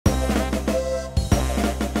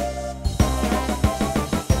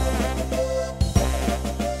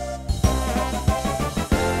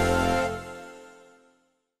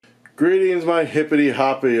Greetings, my hippity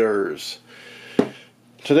hoppers.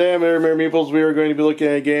 Today on Merry Meeples, we are going to be looking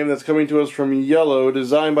at a game that's coming to us from Iello,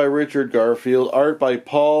 designed by Richard Garfiled, art by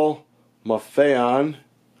Paul Maffeon.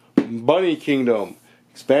 Bunny Kingdom.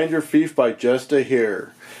 Expand your fief by just a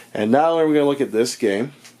hair. And now we're going to look at this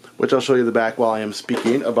game, which I'll show you the back while I am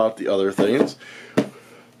speaking about the other things.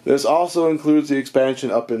 This also includes the expansion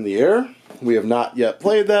Up in the Air. We have not yet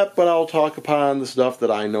played that, but I'll talk upon the stuff that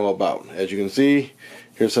I know about. As you can see,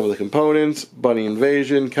 here's some of the components. Bunny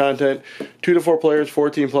Invasion, content, 2 to 4 players,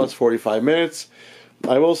 14 plus 45 minutes.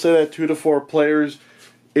 I will say that 2 to 4 players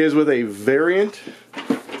is with a variant.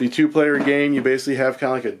 The 2-player game, you basically have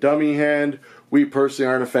kind of like a dummy hand. We personally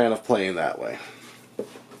aren't a fan of playing that way.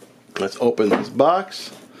 Let's open this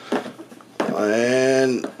box.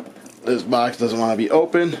 And this box doesn't want to be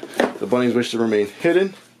open. The bunnies wish to remain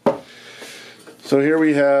hidden. So here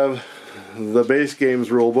we have the base game's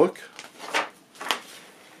rulebook.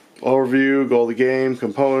 Overview, goal of the game,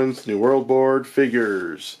 components, new world board,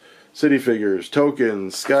 figures, city figures,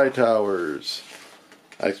 tokens, sky towers,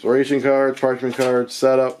 exploration cards, parchment cards,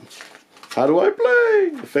 setup. How do I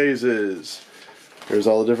play? The phases. Here's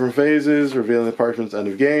all the different phases, revealing the parchment's end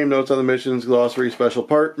of game, notes on the missions, glossary, special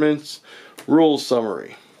parchments, rules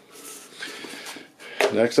summary.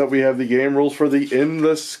 Next up we have the game rules for the In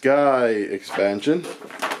the Sky expansion.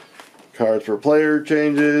 Cards for player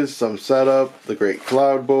changes, some setup, the Great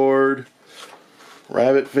Cloud Board,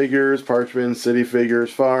 rabbit figures, parchment, city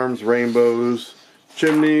figures, farms, rainbows,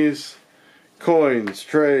 chimneys, coins,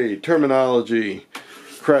 trade, terminology,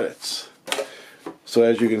 credits. So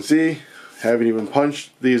as you can see, haven't even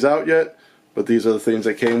punched these out yet, but these are the things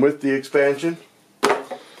that came with the expansion,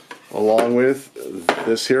 along with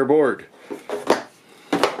this here board.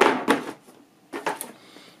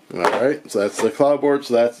 Alright, so that's the cloud board,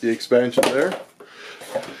 so that's the expansion there.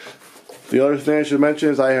 The other thing I should mention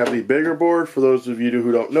is I have the bigger board. For those of you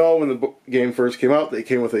who don't know, when the game first came out, they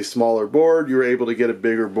came with a smaller board. You were able to get a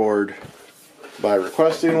bigger board by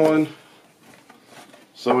requesting one.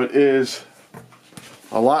 So it is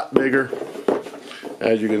a lot bigger.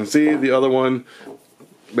 As you can see, the other one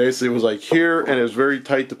basically was like here, and it was very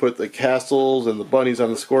tight to put the castles and the bunnies on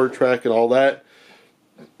the score track and all that.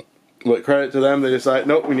 But credit to them, they decided,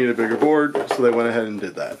 nope, we need a bigger board, so they went ahead and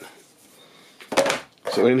did that.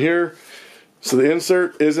 So in here, so the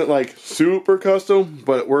insert isn't like super custom,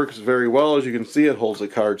 but it works very well. As you can see, it holds the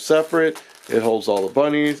cards separate, it holds all the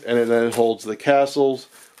bunnies, and then it holds the castles,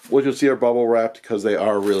 which you'll see are bubble wrapped because they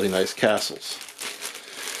are really nice castles.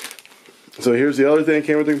 So here's the other thing that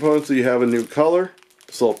came with the components. So you have a new color,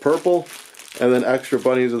 it's a little purple, and then extra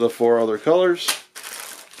bunnies of the 4 other colors.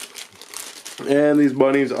 And these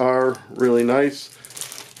bunnies are really nice.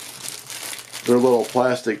 They're little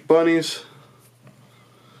plastic bunnies,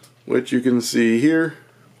 which you can see here.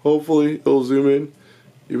 Hopefully it'll zoom in,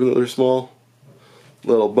 even though they're small.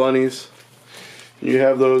 Little bunnies. You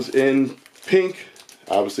have those in pink,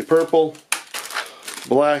 obviously purple,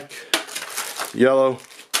 black, yellow,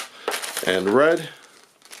 and red.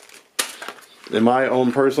 In my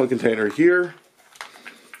own personal container here,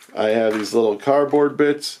 I have these little cardboard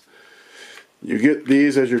bits. You get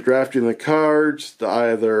these as you're drafting the cards to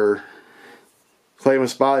either claim a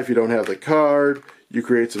spot if you don't have the card. You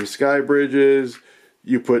create some sky bridges.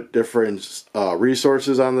 You put different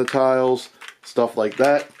resources on the tiles. Stuff like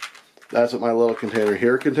that. That's what my little container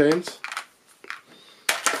here contains.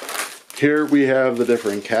 Here we have the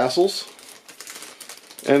different castles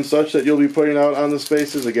and such that you'll be putting out on the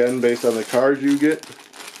spaces, again based on the cards you get.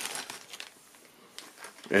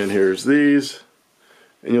 And here's these.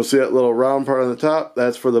 And you'll see that little round part on the top,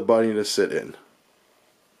 that's for the bunny to sit in.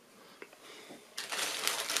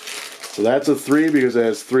 So that's a 3 because it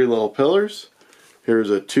has 3 little pillars.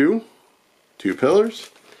 Here's a 2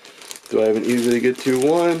 pillars. Do I have an easy to get to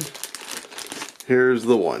 1? Here's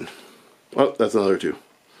the 1. Oh, that's another 2.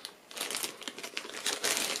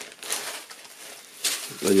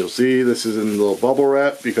 Then you'll see this is in the little bubble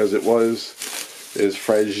wrap because it is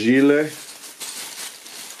fragile.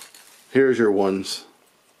 Here's your 1s.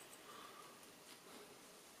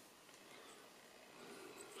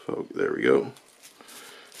 So there we go.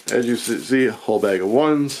 As you see, a whole bag of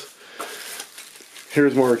 1s.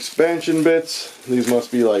 Here's more expansion bits. These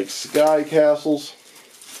must be like sky castles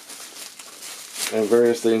and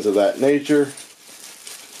various things of that nature.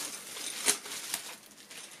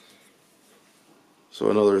 So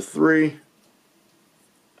another 3.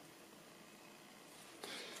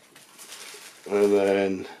 And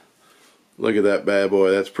then look at that bad boy.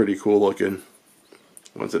 That's pretty cool looking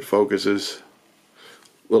once it focuses.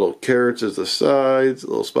 Little carrots as the sides, a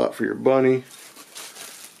little spot for your bunny.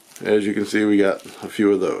 As you can see, we got a few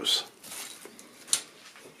of those.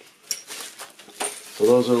 So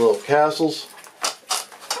those are little castles.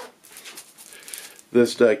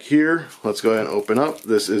 This deck here, let's go ahead and open up.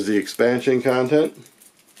 This is the expansion content.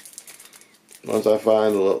 Once I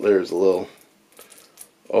find there's a little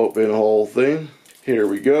open hole thing. Here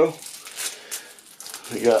we go.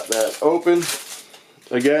 We got that open.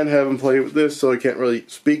 Again, haven't played with this, so I can't really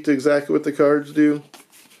speak to exactly what the cards do.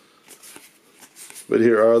 But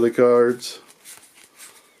here are the cards.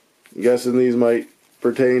 I'm guessing these might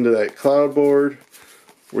pertain to that cloud board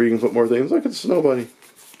where you can put more things. Look at the Snow Bunny.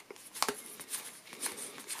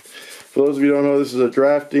 For those of you who don't know, this is a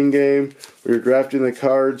drafting game where you're drafting the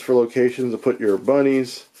cards for locations to put your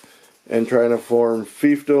bunnies and trying to form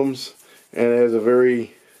fiefdoms. And it has a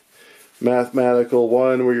very mathematical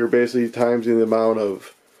one where you're basically timesing the amount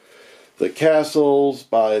of the castles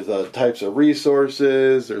by the types of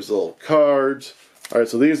resources. There's little cards. Alright,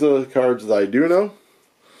 so these are the cards that I do know.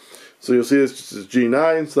 So you'll see this is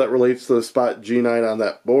G9, so that relates to the spot G9 on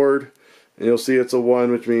that board. And you'll see it's a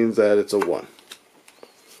 1, which means that it's a 1.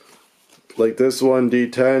 Like this one,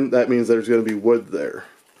 D10, that means there's going to be wood there.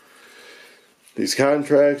 These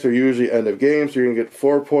contracts are usually end of game, so you're going to get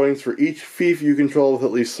 4 points for each fief you control with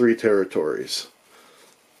at least 3 territories.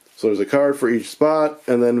 So there's a card for each spot,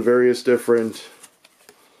 and then various different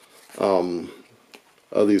of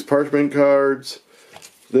these parchment cards.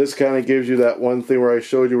 This kind of gives you that one thing where I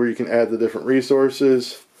showed you where you can add the different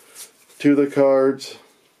resources to the cards.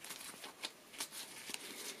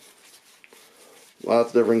 Lots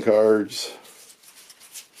of different cards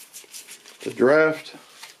to draft.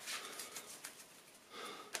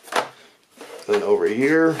 Then over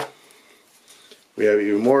here we have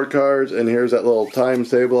even more cards, and here's that little times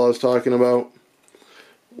table I was talking about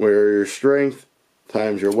where your strength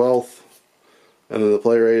times your wealth, and then the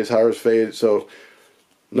player A is harvest fade. So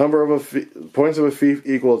number of points of a fief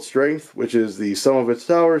equal its strength, which is the sum of its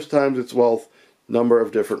towers times its wealth, number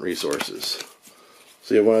of different resources.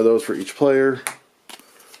 So you have one of those for each player.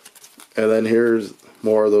 And then here's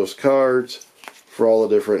more of those cards for all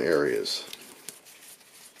the different areas.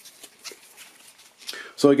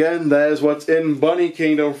 So again, that is what's in Bunny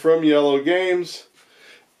Kingdom from Iello Games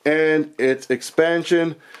and its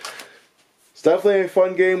expansion. It's definitely a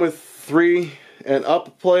fun game with 3 and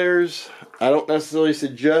up players. I don't necessarily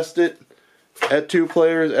suggest it at 2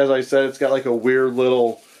 players. As I said, it's got like a weird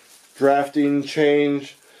little drafting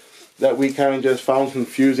change that we kind of just found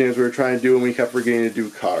confusing as we were trying to do, and we kept forgetting to do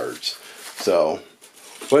cards. So,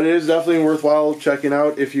 but it is definitely worthwhile checking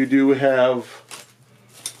out if you do have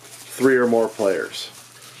 3 or more players.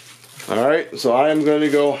 Alright, so I am going to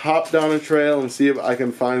go hop down a trail and see if I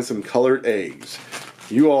can find some colored eggs.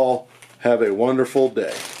 You all have a wonderful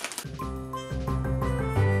day.